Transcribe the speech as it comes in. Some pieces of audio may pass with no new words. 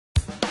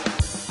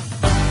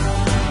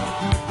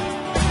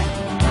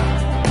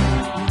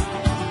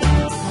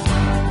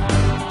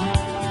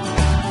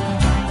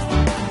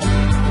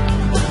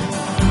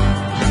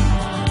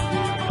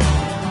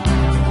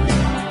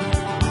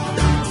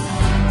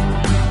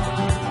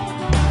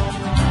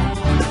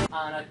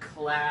gonna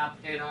clap,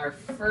 and our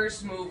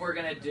first move we're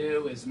gonna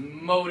do is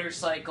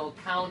motorcycle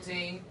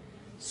counting.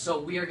 So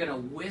we are gonna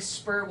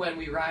whisper when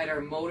we ride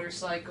our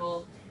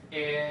motorcycle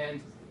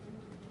and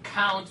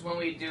count when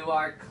we do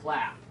our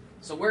clap.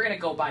 So we're gonna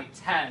go by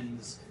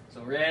tens.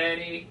 So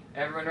ready?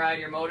 Everyone ride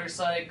your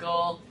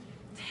motorcycle.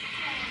 10,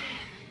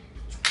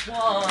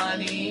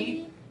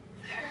 20,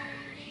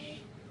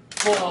 30,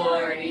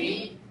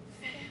 40,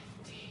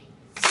 50,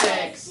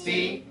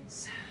 60,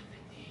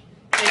 70,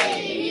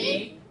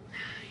 80,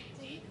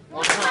 90,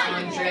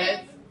 100,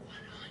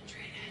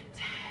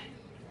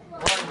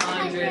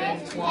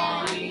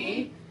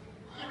 120,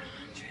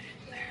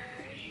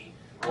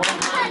 130,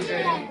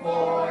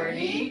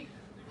 140,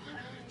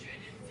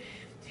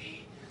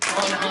 150,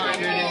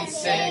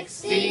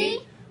 160,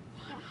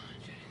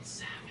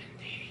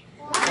 170,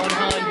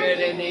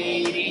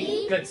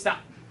 180. Good, stop.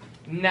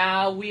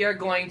 Now we are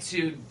going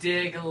to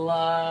dig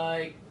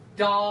like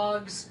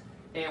dogs,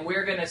 and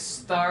we're going to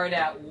start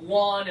at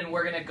 1, and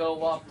we're going to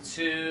go up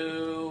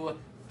to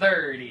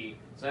 30.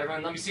 So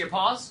everyone, let me see your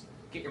paws.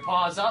 Get your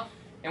paws up,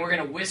 and we're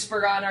going to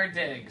whisper on our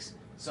digs.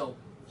 So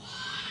 1,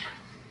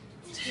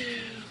 2,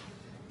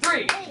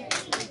 3, 4,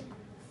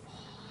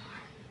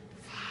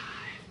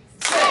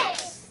 5,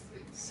 6,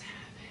 7,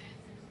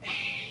 8,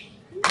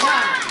 9,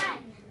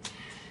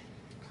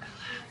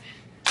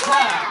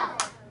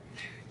 12,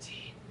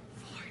 13,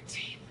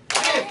 14,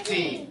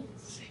 15,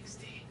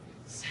 16,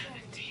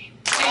 17,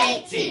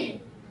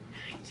 18,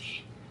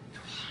 19,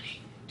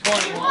 20,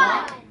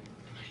 21,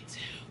 22,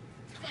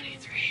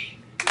 23,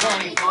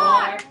 24,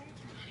 25,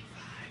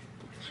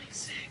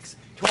 26,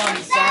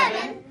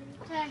 27,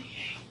 28,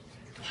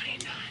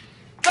 29,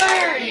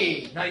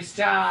 30. Nice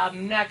job.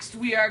 Next,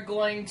 we are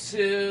going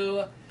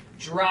to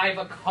drive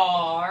a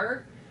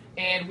car,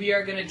 and we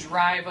are going to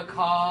drive a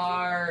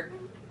car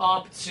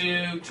up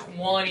to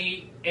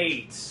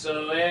 28.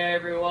 So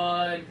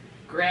everyone,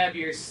 grab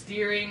your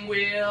steering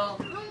wheel,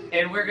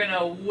 and we're going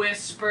to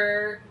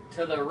whisper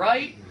to the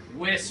right,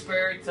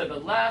 whisper to the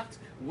left,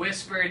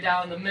 whisper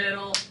down the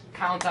middle,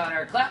 count on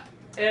our clap.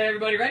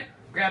 Everybody ready?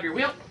 Grab your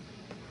wheel.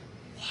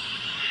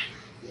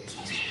 1,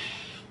 2,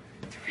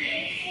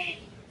 3,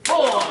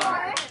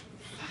 4,